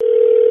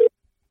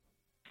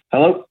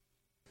Hello?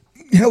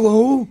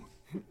 Hello?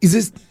 Is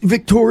this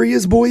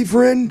Victoria's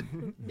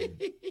boyfriend?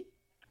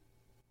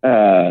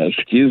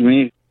 Excuse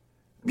me?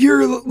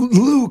 You're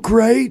Luke,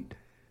 right?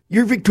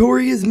 You're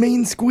Victoria's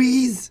main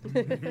squeeze?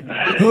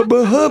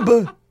 Hubba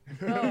hubba.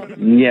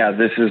 Yeah,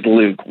 this is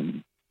Luke.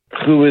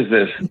 Who is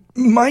this?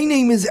 My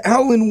name is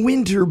Alan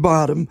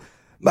Winterbottom.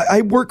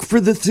 I work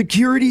for the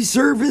security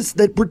service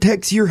that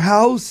protects your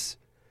house.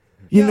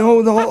 You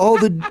know, all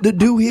the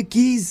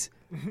doohickeys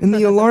and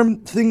the alarm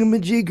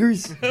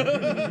thingamajiggers.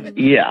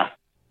 Yeah.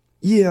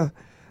 Yeah.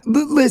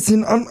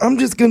 Listen, I'm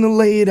just gonna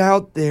lay it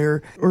out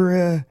there,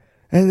 or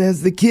and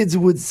as the kids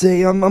would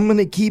say, I'm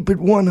gonna keep it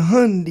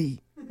 100.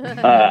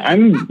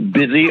 I'm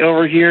busy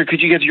over here.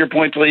 Could you get to your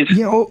point, please?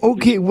 Yeah,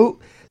 okay, well,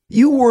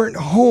 you weren't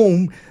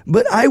home,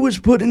 but I was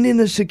putting in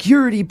a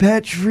security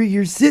patch for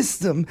your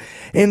system,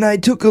 and I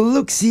took a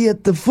look-see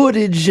at the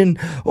footage, and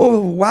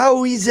oh,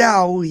 wowie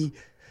zowie.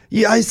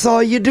 Yeah, I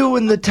saw you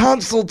doing the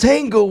tonsil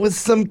tango with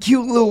some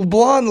cute little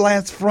blonde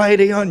last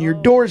Friday on your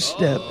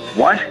doorstep.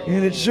 What?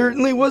 And it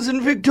certainly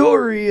wasn't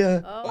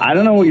Victoria. I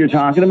don't know what you're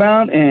talking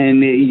about,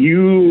 and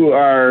you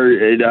are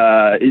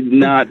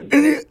not...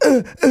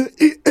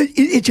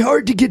 It's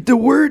hard to get the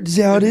words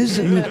out,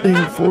 isn't it,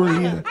 there for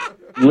you?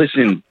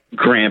 Listen,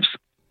 Gramps.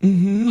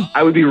 Mm-hmm.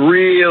 I would be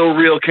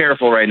real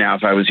careful right now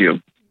if I was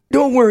you.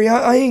 Don't worry,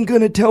 I ain't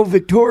gonna tell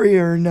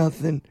Victoria or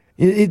nothing.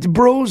 It's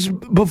bros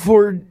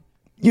before...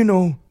 You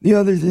know, the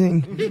other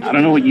thing. I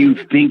don't know what you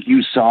think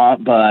you saw,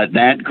 but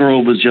that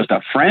girl was just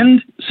a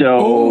friend,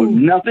 so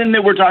nothing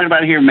that we're talking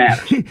about here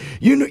matters.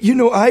 You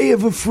know, I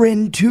have a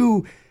friend,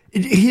 too.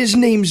 His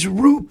name's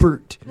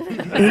Rupert.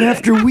 And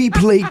after we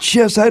play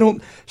chess, I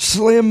don't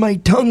slam my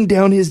tongue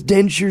down his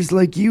dentures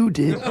like you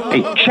did.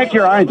 Hey, check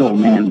your eyes, old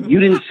man. You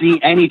didn't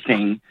see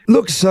anything.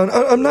 Look, son,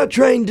 I'm not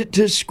trying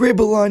to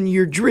scribble on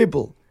your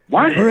dribble.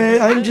 What? All right,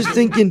 I'm just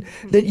thinking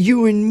that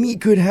you and me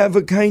could have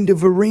a kind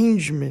of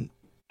arrangement.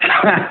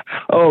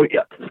 Oh,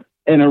 yeah.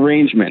 An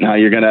arrangement, huh?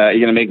 You're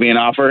gonna make me an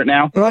offer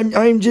now?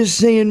 I'm just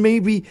saying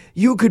maybe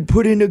you could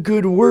put in a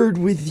good word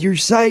with your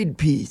side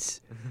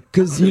piece.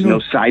 Cause There's no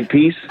side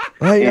piece?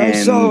 I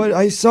saw it.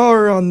 I saw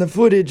her on the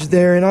footage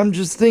there, and I'm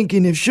just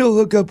thinking if she'll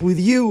hook up with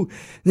you,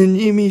 then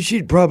I mean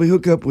she'd probably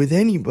hook up with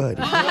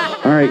anybody.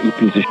 All right, you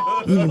piece of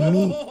shit. Even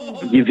me.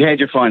 You've had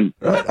your fun.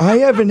 I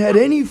haven't had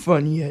any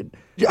fun yet.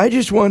 I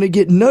just want to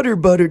get nutter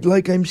buttered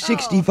like I'm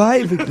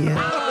 65 again.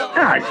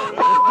 God.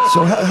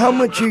 So how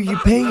much are you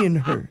paying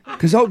her?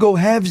 Because I'll go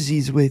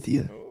halvesies with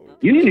you.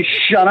 You need to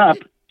shut up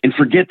and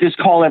forget this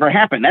call ever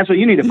happened. That's what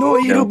you need to No,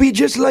 do. it'll be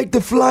just like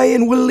the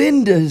Flying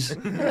Walindas.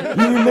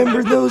 You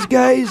remember those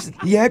guys?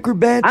 The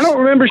acrobats? I don't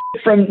remember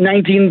shit from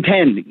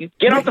 1910.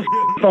 Get off the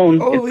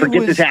phone and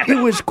forget this happened.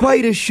 It was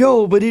quite a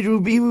show, but it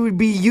would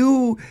be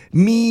you,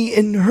 me,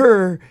 and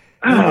her.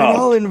 And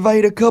I'll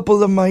invite a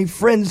couple of my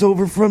friends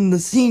over from the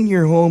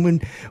senior home,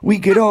 and we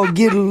could all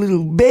get a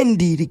little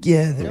bendy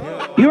together.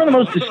 You are the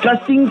most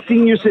disgusting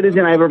senior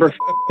citizen I've ever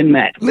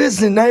met.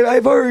 Listen,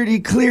 I've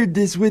already cleared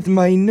this with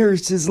my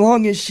nurse. As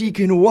long as she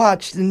can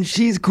watch, then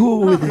she's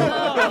cool with it.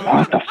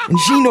 And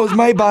she knows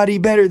my body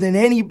better than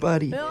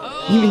anybody,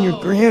 even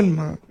your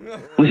grandma.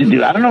 Listen,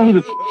 dude, I don't know who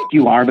the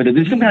you are, but if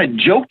this is some kind of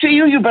joke to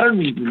you, you better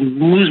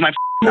lose my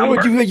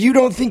number. You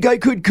don't think I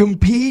could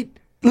compete?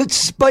 Let's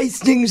spice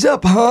things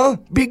up, huh,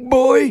 big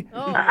boy?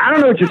 I don't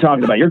know what you're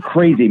talking about. You're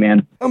crazy,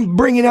 man. I'm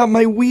bringing out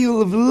my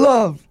wheel of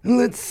love.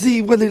 Let's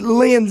see what it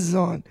lands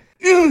on.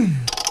 Oh,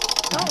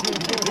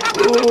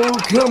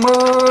 come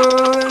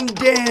on,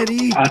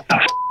 Daddy.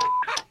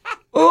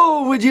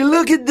 Oh, would you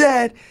look at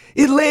that?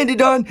 It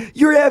landed on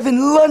you're having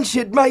lunch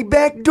at my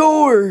back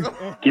door.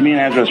 Give me an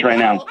address right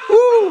now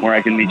where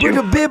I can meet you.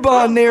 Put a bib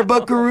on there,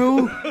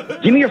 buckaroo.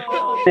 Give me your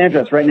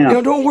address right now.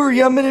 Now, don't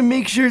worry. I'm going to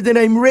make sure that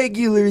I'm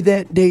regular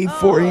that day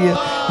for you.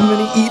 I'm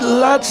going to eat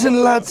lots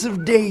and lots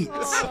of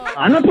dates.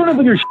 I'm not putting up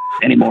with your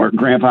anymore,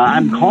 Grandpa.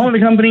 I'm calling the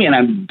company and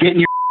I'm getting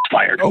your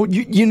fired. Oh,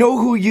 you know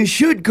who you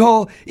should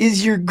call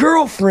is your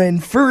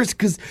girlfriend first,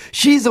 because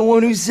she's the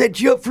one who set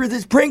you up for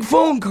this prank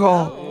phone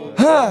call.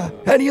 Huh?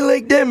 How do you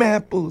like them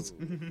apples?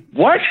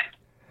 What?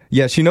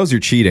 Yeah, she knows you're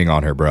cheating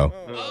on her, bro.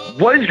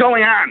 What is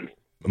going on?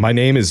 My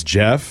name is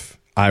Jeff.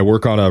 I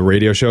work on a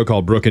radio show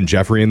called Brooke and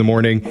Jeffrey in the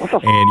Morning,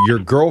 and your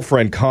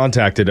girlfriend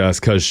contacted us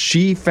because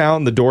she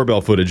found the doorbell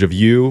footage of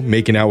you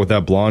making out with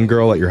that blonde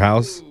girl at your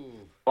house.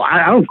 Well,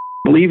 I don't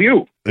believe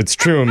you. It's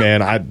true,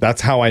 man.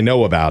 That's how I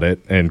know about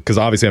it, and because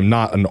obviously I'm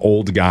not an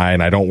old guy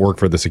and I don't work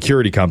for the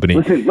security company.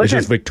 Listen. It's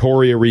just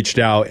Victoria reached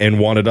out and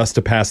wanted us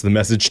to pass the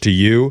message to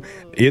you.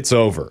 It's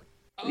over.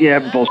 Yeah,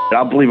 bullshit.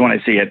 I'll believe when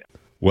I see it.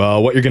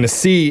 Well, what you're going to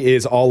see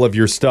is all of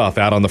your stuff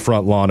out on the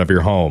front lawn of your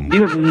home.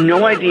 You have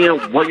no idea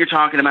what you're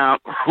talking about,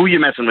 who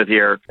you're messing with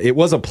here. It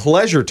was a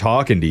pleasure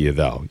talking to you,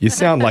 though. You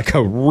sound like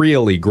a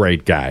really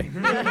great guy.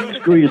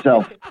 Screw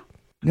yourself.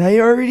 I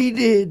already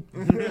did.